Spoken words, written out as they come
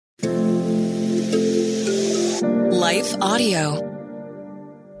Life Audio.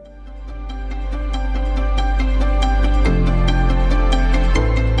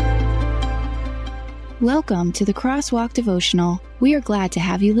 Welcome to the Crosswalk Devotional. We are glad to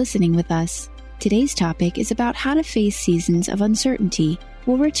have you listening with us. Today's topic is about how to face seasons of uncertainty.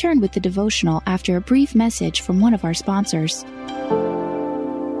 We'll return with the devotional after a brief message from one of our sponsors.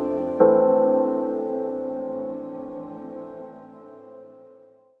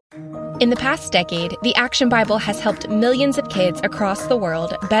 In the past decade, the Action Bible has helped millions of kids across the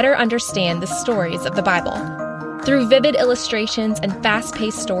world better understand the stories of the Bible. Through vivid illustrations and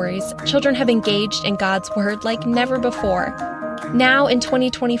fast-paced stories, children have engaged in God's Word like never before. Now, in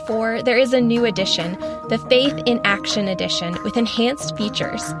 2024, there is a new edition, the Faith in Action Edition, with enhanced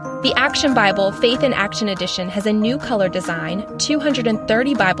features. The Action Bible Faith in Action Edition has a new color design,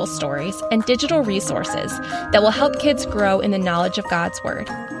 230 Bible stories, and digital resources that will help kids grow in the knowledge of God's Word.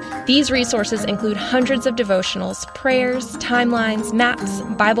 These resources include hundreds of devotionals, prayers, timelines, maps,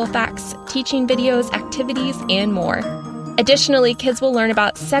 Bible facts, teaching videos, activities, and more. Additionally, kids will learn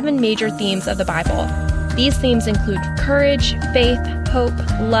about 7 major themes of the Bible. These themes include courage, faith, hope,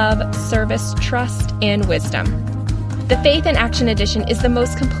 love, service, trust, and wisdom. The Faith in Action Edition is the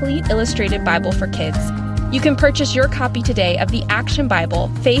most complete illustrated Bible for kids. You can purchase your copy today of the Action Bible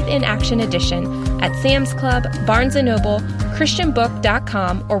Faith in Action Edition at Sam's Club, Barnes & Noble,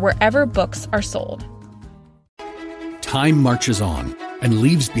 ChristianBook.com, or wherever books are sold. Time marches on and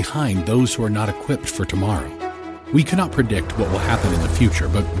leaves behind those who are not equipped for tomorrow. We cannot predict what will happen in the future,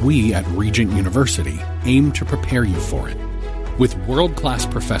 but we at Regent University aim to prepare you for it. With world-class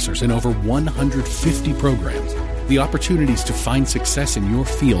professors in over 150 programs, the opportunities to find success in your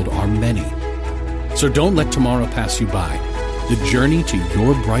field are many. So don't let tomorrow pass you by. The journey to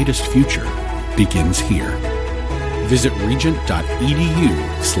your brightest future begins here. Visit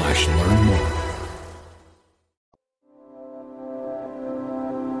regent.edu/learn more.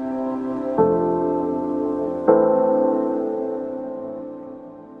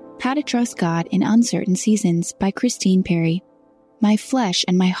 How to Trust God in Uncertain Seasons by Christine Perry. My flesh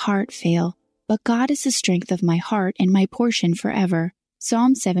and my heart fail, but God is the strength of my heart and my portion forever.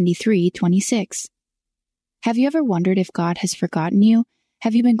 Psalm 73:26. Have you ever wondered if God has forgotten you?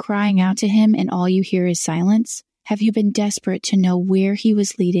 Have you been crying out to Him and all you hear is silence? Have you been desperate to know where He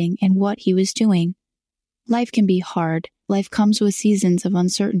was leading and what He was doing? Life can be hard. Life comes with seasons of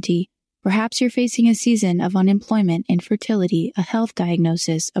uncertainty. Perhaps you're facing a season of unemployment, infertility, a health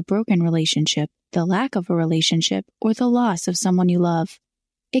diagnosis, a broken relationship, the lack of a relationship, or the loss of someone you love.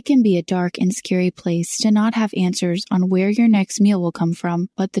 It can be a dark and scary place to not have answers on where your next meal will come from,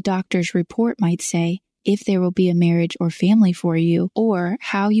 but the doctor's report might say, if there will be a marriage or family for you, or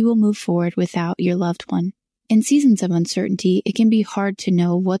how you will move forward without your loved one. In seasons of uncertainty, it can be hard to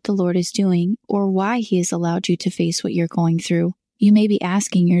know what the Lord is doing or why He has allowed you to face what you're going through. You may be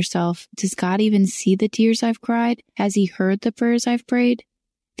asking yourself, does God even see the tears I've cried? Has He heard the prayers I've prayed?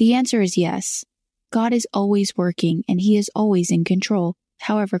 The answer is yes. God is always working and He is always in control.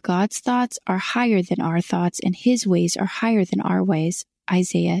 However, God's thoughts are higher than our thoughts and His ways are higher than our ways.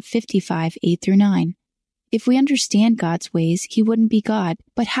 Isaiah 55:8-9. If we understand God's ways, He wouldn't be God.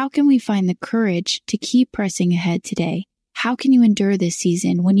 But how can we find the courage to keep pressing ahead today? How can you endure this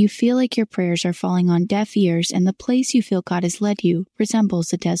season when you feel like your prayers are falling on deaf ears and the place you feel God has led you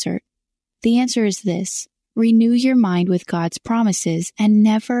resembles a desert? The answer is this: renew your mind with God's promises and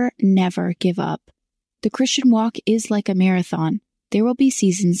never, never give up. The Christian walk is like a marathon. There will be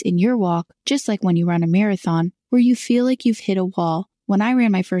seasons in your walk, just like when you run a marathon, where you feel like you've hit a wall. When I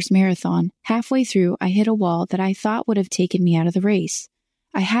ran my first marathon, halfway through I hit a wall that I thought would have taken me out of the race.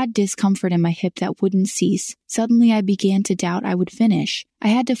 I had discomfort in my hip that wouldn't cease. Suddenly I began to doubt I would finish. I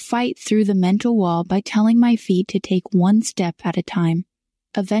had to fight through the mental wall by telling my feet to take one step at a time.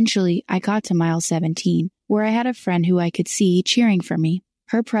 Eventually, I got to mile 17, where I had a friend who I could see cheering for me.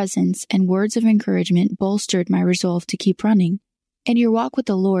 Her presence and words of encouragement bolstered my resolve to keep running. In your walk with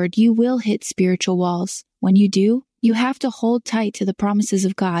the Lord, you will hit spiritual walls. When you do, you have to hold tight to the promises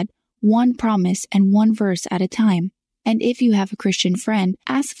of God, one promise and one verse at a time. And if you have a Christian friend,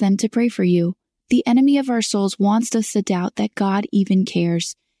 ask them to pray for you. The enemy of our souls wants us to doubt that God even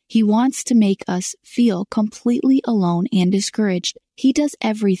cares. He wants to make us feel completely alone and discouraged. He does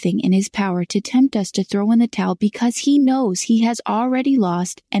everything in his power to tempt us to throw in the towel because he knows he has already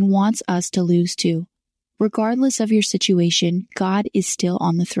lost and wants us to lose too. Regardless of your situation, God is still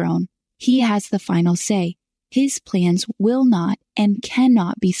on the throne. He has the final say. His plans will not and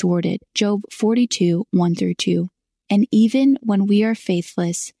cannot be thwarted. Job 42:1-2. And even when we are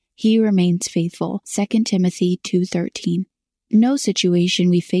faithless, He remains faithful. 2 Timothy 2:13. No situation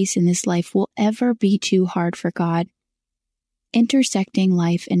we face in this life will ever be too hard for God. intersecting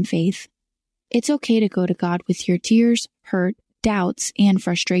life and faith. It's okay to go to God with your tears, hurt, doubts, and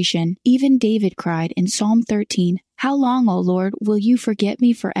frustration. Even David cried in Psalm 13, "How long, O Lord, will you forget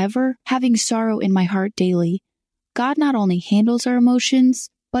me forever, having sorrow in my heart daily?" God not only handles our emotions,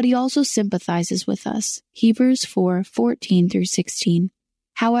 but he also sympathizes with us. Hebrews 4:14-16.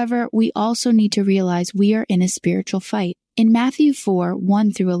 However, we also need to realize we are in a spiritual fight. In Matthew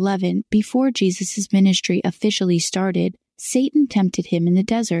 4:1-11, before Jesus' ministry officially started, Satan tempted him in the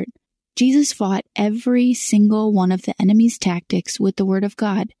desert. Jesus fought every single one of the enemy's tactics with the Word of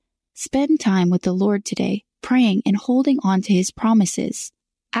God. Spend time with the Lord today, praying and holding on to his promises.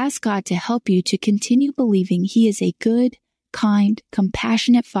 Ask God to help you to continue believing he is a good, kind,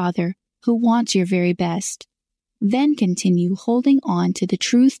 compassionate Father who wants your very best. Then continue holding on to the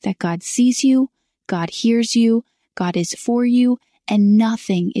truth that God sees you, God hears you, God is for you, and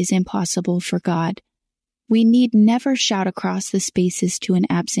nothing is impossible for God. We need never shout across the spaces to an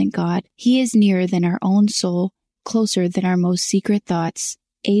absent God. He is nearer than our own soul, closer than our most secret thoughts.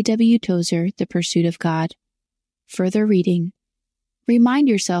 A.W. Tozer, The Pursuit of God. Further reading. Remind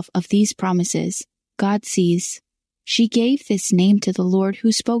yourself of these promises. God sees. She gave this name to the Lord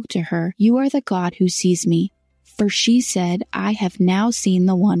who spoke to her. You are the God who sees me. For she said, I have now seen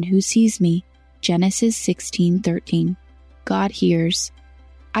the one who sees me. Genesis 16:13. God hears.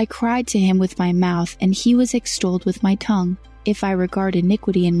 I cried to him with my mouth, and he was extolled with my tongue. If I regard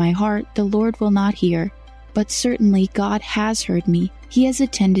iniquity in my heart, the Lord will not hear. But certainly God has heard me. He has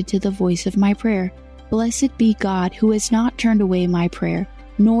attended to the voice of my prayer. Blessed be God who has not turned away my prayer,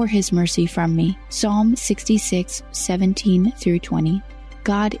 nor his mercy from me. Psalm 66:17-20.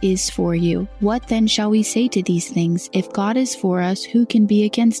 God is for you. What then shall we say to these things? If God is for us, who can be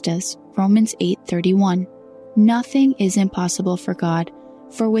against us? Romans 8:31. Nothing is impossible for God.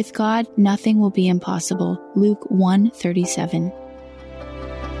 For with God, nothing will be impossible. Luke 1:37.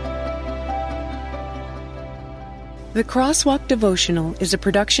 The Crosswalk Devotional is a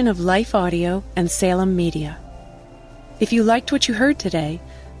production of Life Audio and Salem Media. If you liked what you heard today,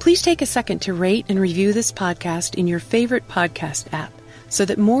 please take a second to rate and review this podcast in your favorite podcast app so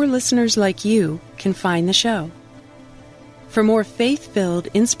that more listeners like you can find the show. For more faith-filled,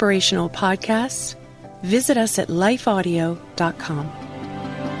 inspirational podcasts, visit us at lifeaudio.com.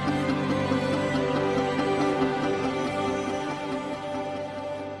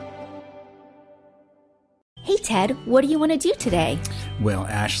 Hey Ted, what do you want to do today? Well,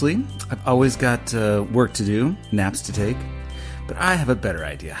 Ashley, I've always got work to do, naps to take, but I have a better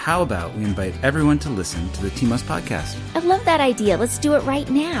idea. How about we invite everyone to listen to the Team Us podcast? I love that idea. Let's do it right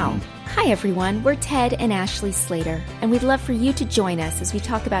now. Hi everyone, we're Ted and Ashley Slater, and we'd love for you to join us as we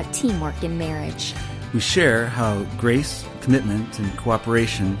talk about teamwork in marriage. We share how grace, commitment, and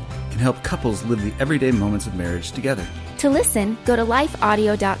cooperation can help couples live the everyday moments of marriage together. To listen, go to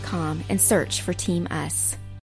lifeaudio.com and search for Team Us.